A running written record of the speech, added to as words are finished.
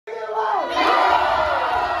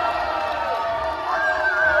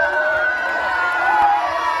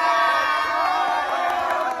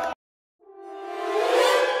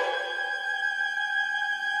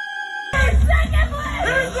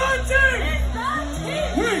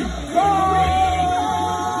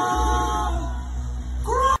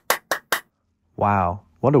Wow,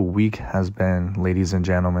 what a week has been, ladies and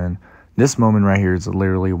gentlemen. This moment right here is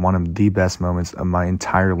literally one of the best moments of my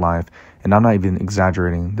entire life. And I'm not even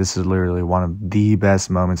exaggerating. This is literally one of the best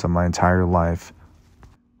moments of my entire life.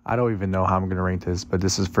 I don't even know how I'm going to rank this, but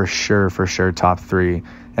this is for sure top 3.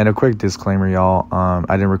 And a quick disclaimer, y'all.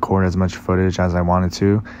 I didn't record as much footage as I wanted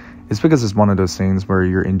to. It's because it's one of those things where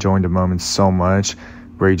you're enjoying the moment so much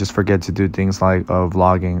where you just forget to do things like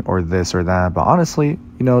vlogging or this or that. But honestly,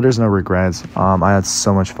 there's no regrets. I had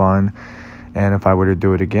so much fun. And if I were to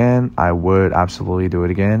do it again, I would absolutely do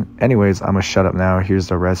it again. Anyways, I'm going to shut up now. Here's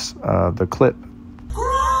the rest of the clip.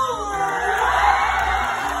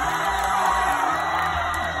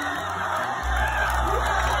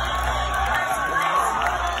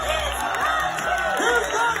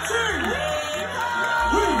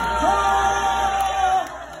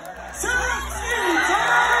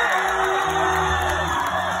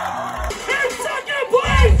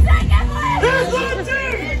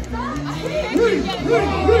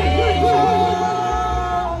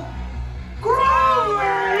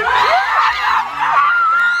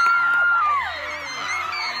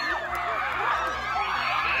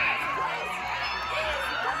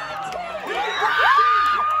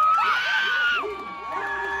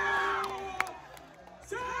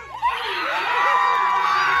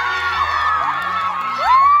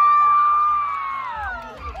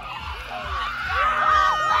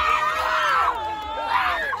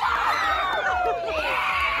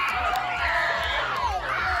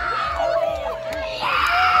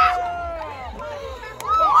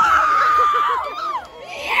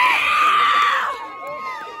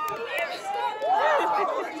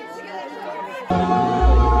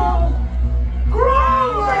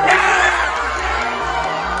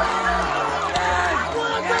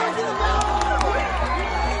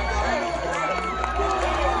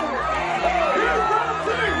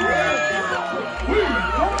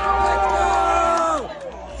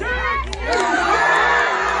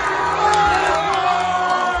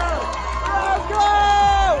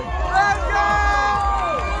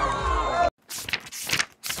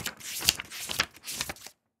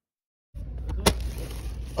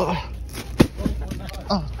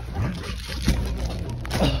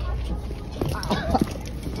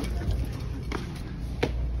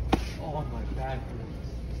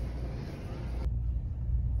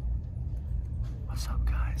 What's up,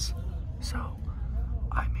 guys? So,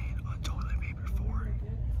 I made a toilet paper fort.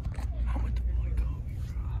 I'm with the boy Kobe,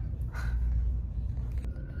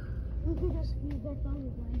 We could just use that phone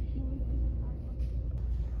again.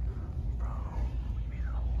 bro. We made a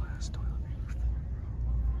whole ass toilet paper fort,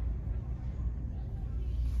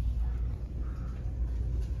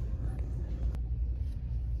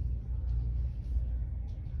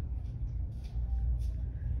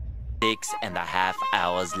 bro. 6.5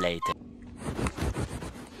 hours later.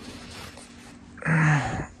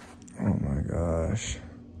 Oh my gosh.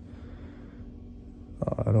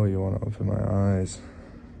 I don't even want to open my eyes.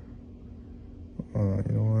 You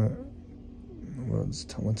know what?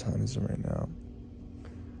 What time is it right now?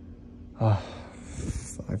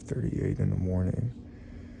 5:38 in the morning.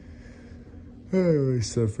 I only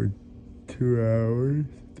slept for 2 hours,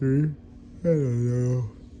 3. I don't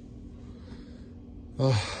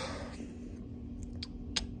know.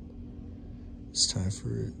 It's time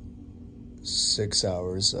for 6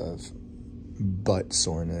 hours of butt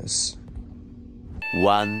soreness.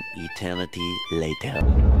 1 eternity later.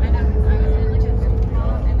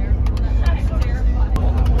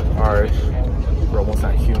 Alright, we're almost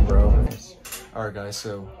at Hume, bro. Alright guys,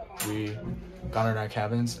 so we got in our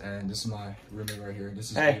cabins and this is my roommate right here.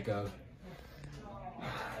 This is Jacob.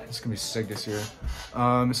 It's gonna be sick this year.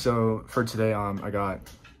 So for today, I got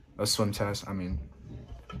a swim test. I mean,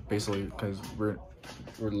 basically because we're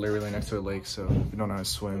literally next to a lake, so if you don't know how to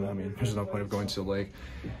swim, I mean, there's no point of going to the lake.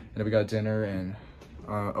 And then we got dinner and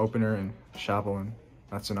opener and chapel, and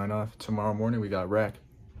that's the night off. Tomorrow morning we got rec.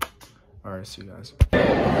 All right, see you guys.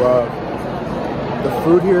 Bro, the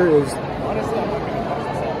food here is...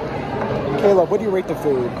 Caleb, what do you rate the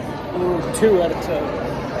food? Ooh, 2 out of 10.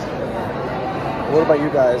 What about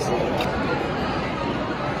you guys?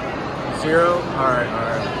 0? All right.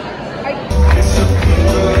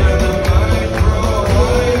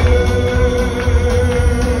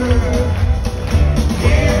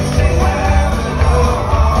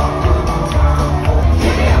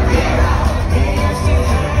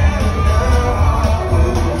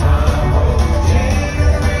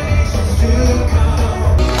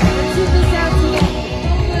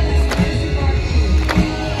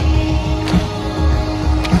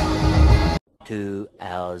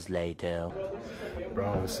 Hours later.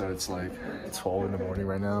 Bro, so it's like 12 in the morning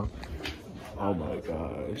right now. Oh my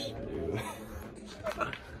gosh, dude. Oh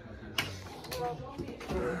my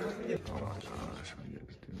gosh, what are you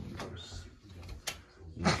guys doing?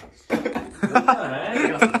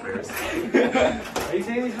 Are you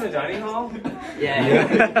saying these from the dining hall?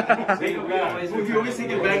 Yeah. We always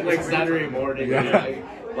take it back like Saturday morning. Yeah.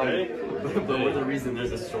 But with the reason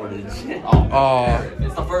there's a shortage. Oh.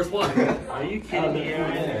 It's the first one. Are you kidding me?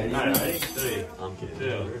 Alright, ready? 3. I'm kidding.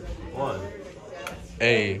 2. 1.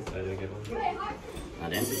 Hey. I didn't get one. Nah,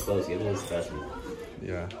 the answer's close. Give it a special.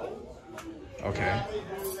 Yeah. Okay.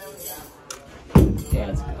 Yeah,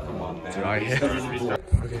 let's go. Come on, man. Did I hit?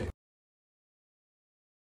 Okay.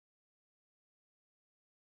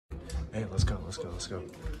 Hey, let's go. Let's go. Let's go.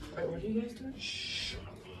 Wait, what are you guys doing? Shh.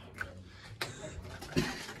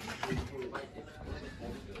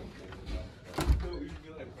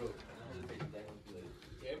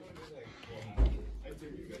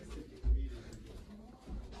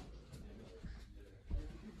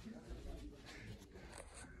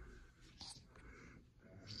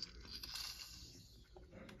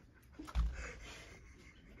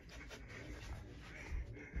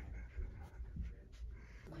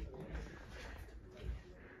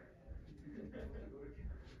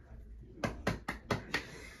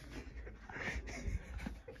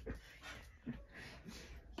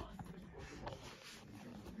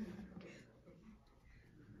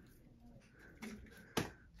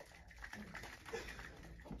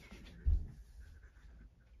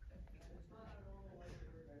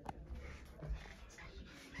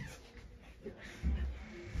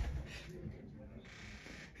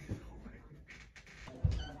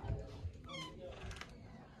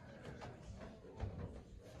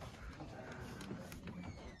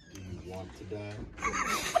 To die.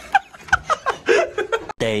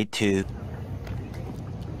 Day 2.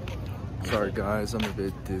 Sorry guys, I'm a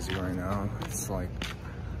bit dizzy right now. It's like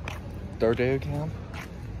 3rd day of camp.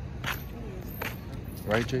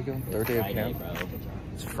 Right, Jacob? 3rd day of Friday, camp. bro.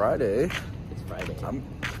 It's Friday. It's Friday. I'm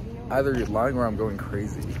either lying or I'm going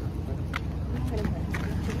crazy.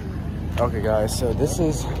 Okay guys, so this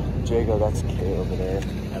is Jacob, that's Kay over there.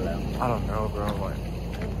 Hello. I don't know, bro, like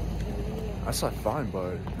I slept fine,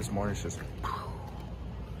 but this morning's just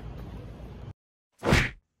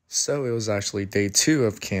So it was actually day 2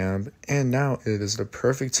 of camp, and now it is the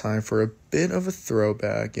perfect time for a bit of a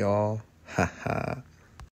throwback, y'all. Haha.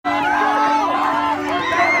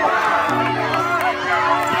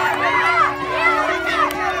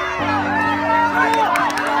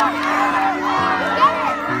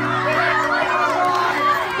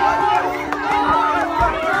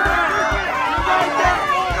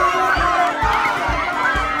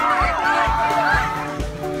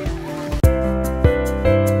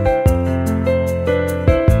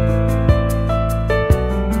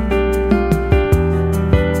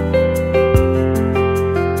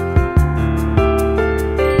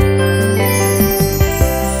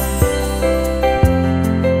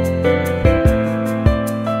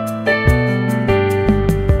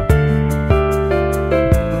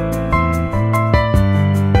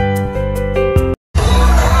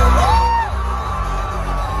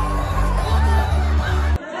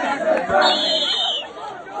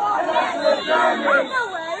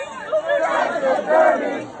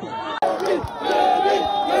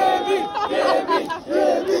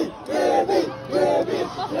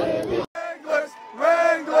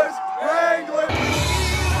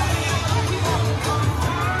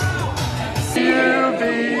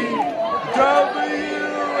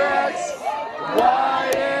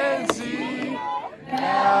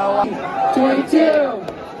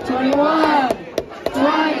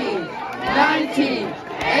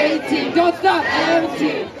 Don't stop!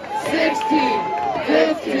 17, 16,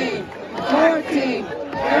 15, 14,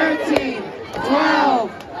 13,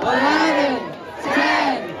 12, 11,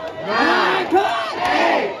 10, 9,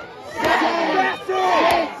 8, 7,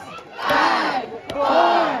 6, 5,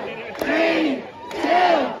 4, 3, 2,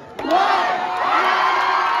 1.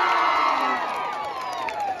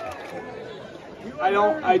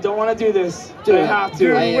 I don't want to do this. I have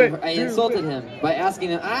to. I insulted him by asking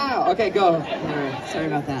him. Ah, okay, go. Anyway, sorry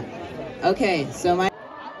about that. Okay, so my.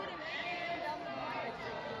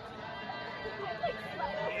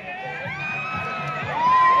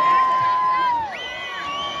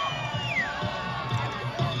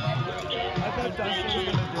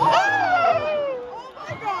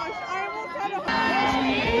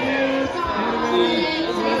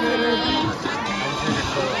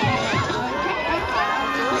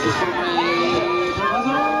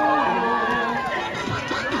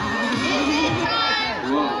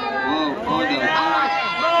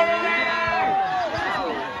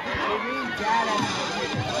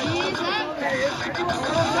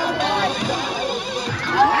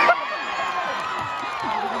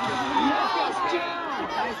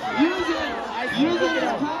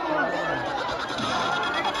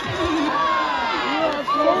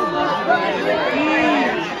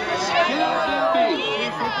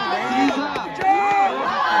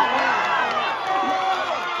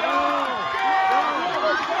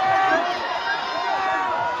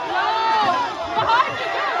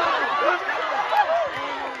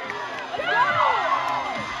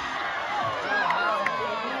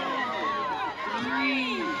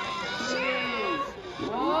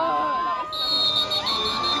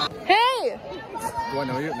 Do I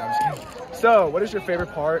know you? No, I'm just kidding. So, what is your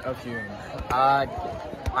favorite part of Hume?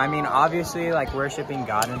 I mean, obviously, like worshiping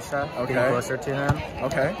God and stuff, Okay. getting closer to Him.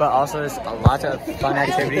 Okay. But also, there's a lot of fun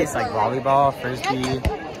activities like volleyball, frisbee.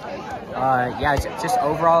 Yeah, just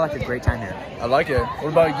overall like a great time here. I like it. What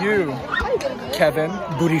about you, Kevin?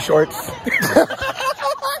 Booty shorts.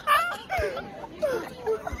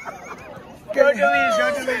 Go delete.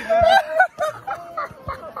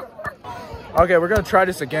 Okay, we're gonna try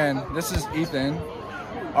this again. This is Ethan.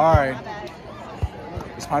 All right.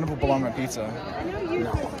 Does pineapple belong on pizza?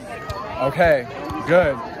 No. Okay,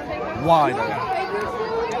 good. Why though?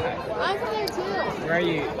 I'm there too. Where are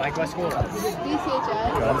you? Like what school?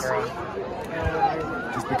 DCHS.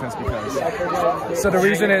 Just because. So the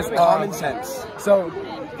reason is common sense. So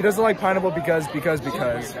he doesn't like pineapple because.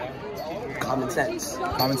 Common sense.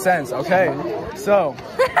 Common sense. Okay. So.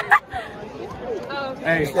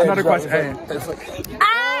 Hey, another question. Hey.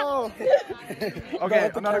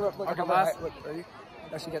 Okay, another. Okay, last. Ready?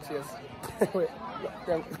 Now she gets his. Wait.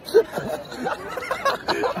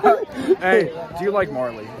 Hey, do you like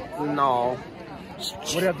Marley? No. What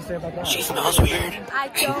do you have to say about that? She smells weird. I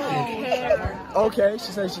don't care. Okay,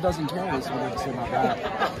 she says she doesn't care. So what do you have to say about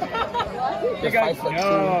that? You guys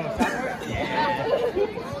know.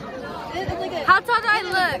 How tall do I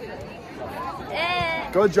look?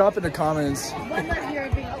 Go drop in the comments.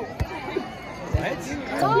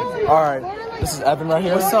 All right, this is Evan right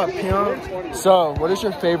here. What's up, pimp? So, what is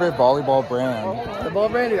your favorite volleyball brand? The ball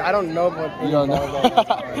brand? I don't know what. You don't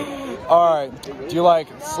know. All right, do you like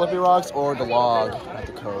Slippy Rocks or the Log at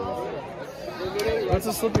the Cove? What's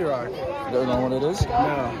a slippy rock? You don't know what it is?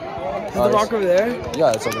 No. Is the rock over there?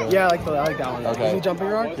 Yeah, it's over there. Yeah, I like that one. Okay. Is it jumping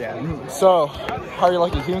rock? Yeah. So, how are you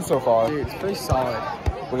liking Hume so far? Dude, it's pretty solid.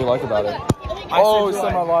 What do you like about it? Oh, it's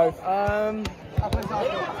my life.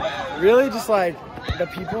 Really, just like the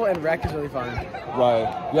people and rec is really fun. Right.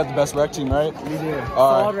 You have the best rec team, right? We do.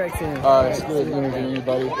 All Solid rec team. All right, screw it. Interviewing you,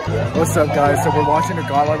 buddy. What's up, guys? So we're watching the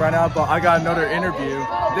gauntlet right now, but I got another interview.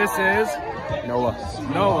 This is Noah.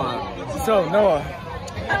 Noah. So, Noah,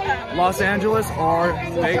 Los Angeles or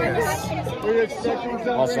Vegas?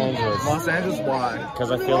 Los Angeles. Los Angeles, why?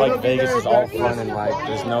 Because I feel like Vegas is all fun and like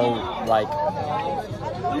there's no like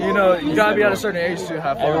You know, you gotta be at a certain age to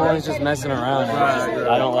have fun. everyone's just messing around. And Right.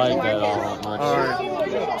 I don't like that all that much. All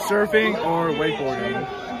right. Surfing or wakeboarding?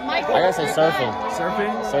 I gotta say surfing.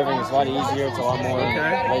 Surfing? Surfing is a lot easier. It's a lot more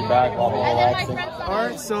Okay. laid back, a lot more relaxing. All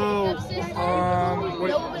right. So,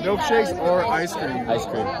 milkshakes or ice cream? Ice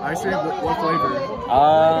cream. Ice cream. What flavor?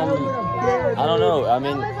 I don't know. I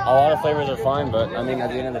mean, a lot of flavors are fine, but I mean, at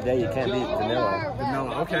the end of the day, you can't beat vanilla.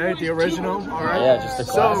 Vanilla. Okay. The original. All right. Yeah, just the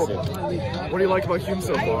classic. So, what do you like about Hume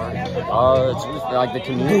so far? It's just, like the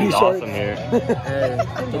community is awesome here. Hey.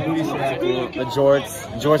 The booty shorts are cool. The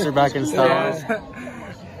jorts are back in style.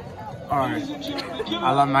 All right.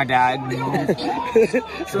 I love my dad.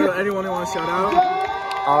 So, anyone you want to shout out?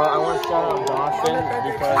 I want to shout out Dawson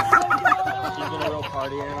because she's been a real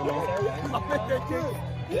party animal.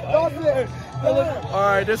 All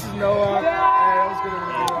right. This is Noah. Hey, that was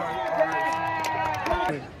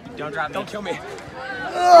good. Don't drop me. Don't kill me.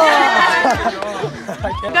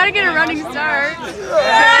 Gotta get a running start.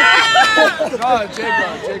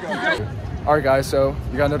 Jacob. All right, guys. So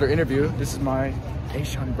we got another interview. This is my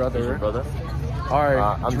Asian brother. All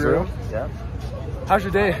right, I'm Drew. Yeah. How's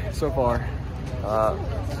your day so far?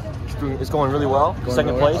 It's going really well.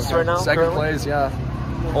 Second place Okay. right now. Second currently. place, yeah.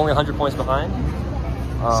 Only 100 points behind.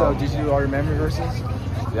 So did you do all your memory verses?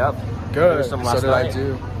 Yep. Good. There's some So last did I night.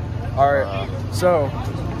 do. All right. So,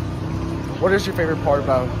 what is your favorite part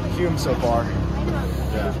about Hume so far?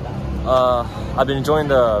 I've been enjoying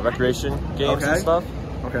the recreation games and stuff.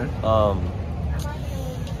 Okay.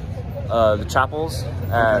 The chapels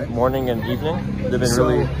at morning and evening. They've been So,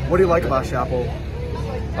 really. what do you like about Chapel?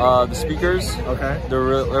 The speakers. Okay.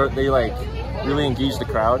 They like really engage the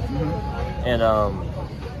crowd and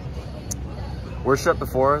worship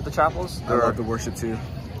before the chapels. I love the worship too.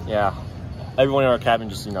 Yeah. Everyone in our cabin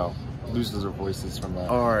just loses their voices from that.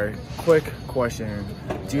 All right. Quick question: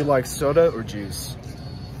 do you like soda or juice?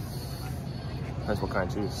 Depends what kind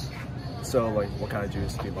of juice. So, like, what kind of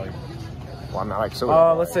juice do you like? Well, I'm not like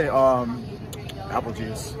soda. Let's say apple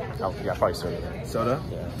juice. Oh, yeah, probably soda. Then. Soda?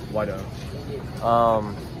 Yeah. Why don't?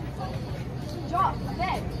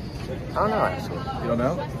 I don't know actually. You don't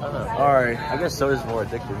know? I don't know. All right. I guess soda's more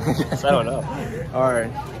addictive. I guess I don't know. All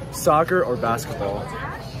right. Soccer or basketball?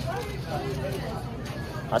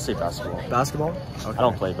 I say basketball. Basketball? Okay. I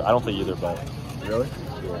don't play either, but Really?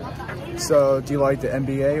 yeah. So, do you like the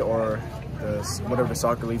NBA or the whatever the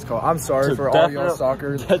soccer league's called? I'm sorry So for all y'all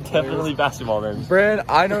soccer. Definitely basketball then. Brandon,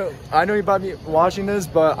 I know you about me watching this,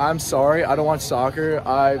 but I'm sorry. I don't watch soccer.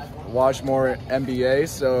 I've watched more NBA,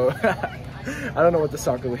 so I don't know what the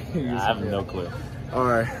soccer league is. I have no clue. All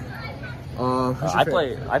right. I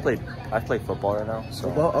play football right now. So.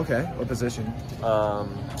 Football? Okay. What position?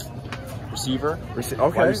 Receiver.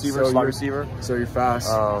 Okay. Wide receiver, slot receiver. So you're fast.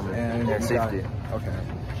 And you got- safety. Okay.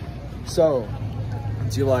 So,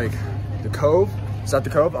 do you like the cove? Is that the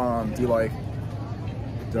cove? Do you like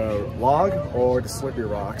the log or the slippery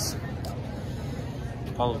rocks?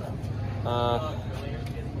 Probably.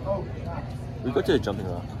 We go to the jumping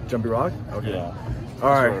rock. Jumpy rock? Okay. Yeah. All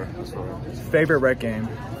right. Favorite rec game?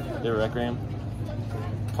 Favorite rec game?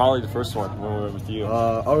 Probably the first one when we were with you.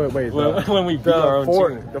 Wait. When we beat our own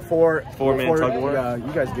team. The four-man tug of war? Yeah,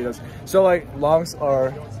 you guys beat us. So like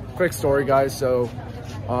quick story, guys. So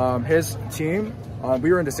his team,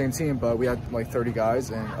 we were in the same team, but we had like 30 guys,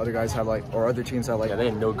 and other guys had other teams had like Yeah, they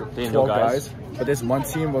had no 12 guys. But this one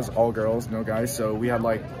team was all girls, no guys. So we had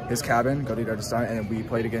like his cabin, go to the other side, and we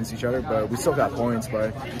played against each other. But we still got points.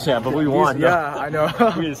 But Yeah, but we won. Yeah, I know.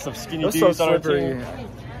 We had some skinny It was dudes so on our slippery. team.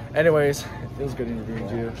 Anyways, it was good interviewing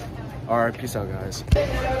you. All right, peace out, guys.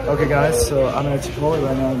 Okay, guys, so I'm at Chipotle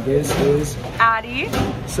right now. This is Addie.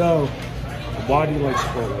 So, why do you like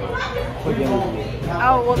Chipotle? Quick interview.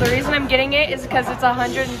 Oh, well, the reason I'm getting it is because it's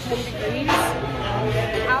 110 degrees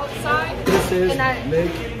outside. This is And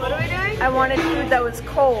Nick. what are we doing? I wanted food that was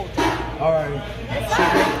cold. All right,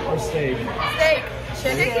 chicken or steak? Steak.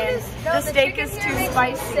 Chicken. The steak is too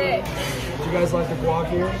spicy. Do you guys like the guac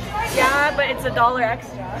here? Yeah, but it's $1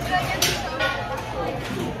 extra.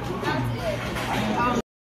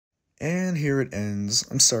 And here it ends.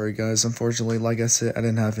 I'm sorry, guys. Unfortunately, like I said, I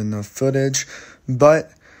didn't have enough footage.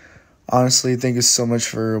 But honestly, thank you so much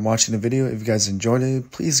for watching the video. If you guys enjoyed it,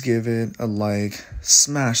 please give it a like,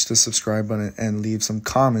 smash the subscribe button, and leave some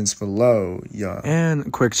comments below. Yeah.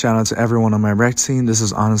 And quick shout out to everyone on my rec team. This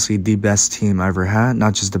is honestly the best team I ever had.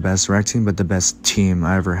 Not just the best rec team, but the best team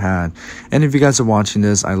I ever had. And if you guys are watching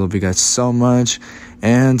this, I love you guys so much.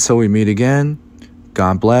 And until we meet again,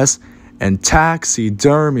 God bless. And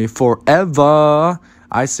taxidermy forever.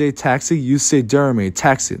 I say taxi, you say dermy.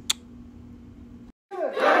 Taxi.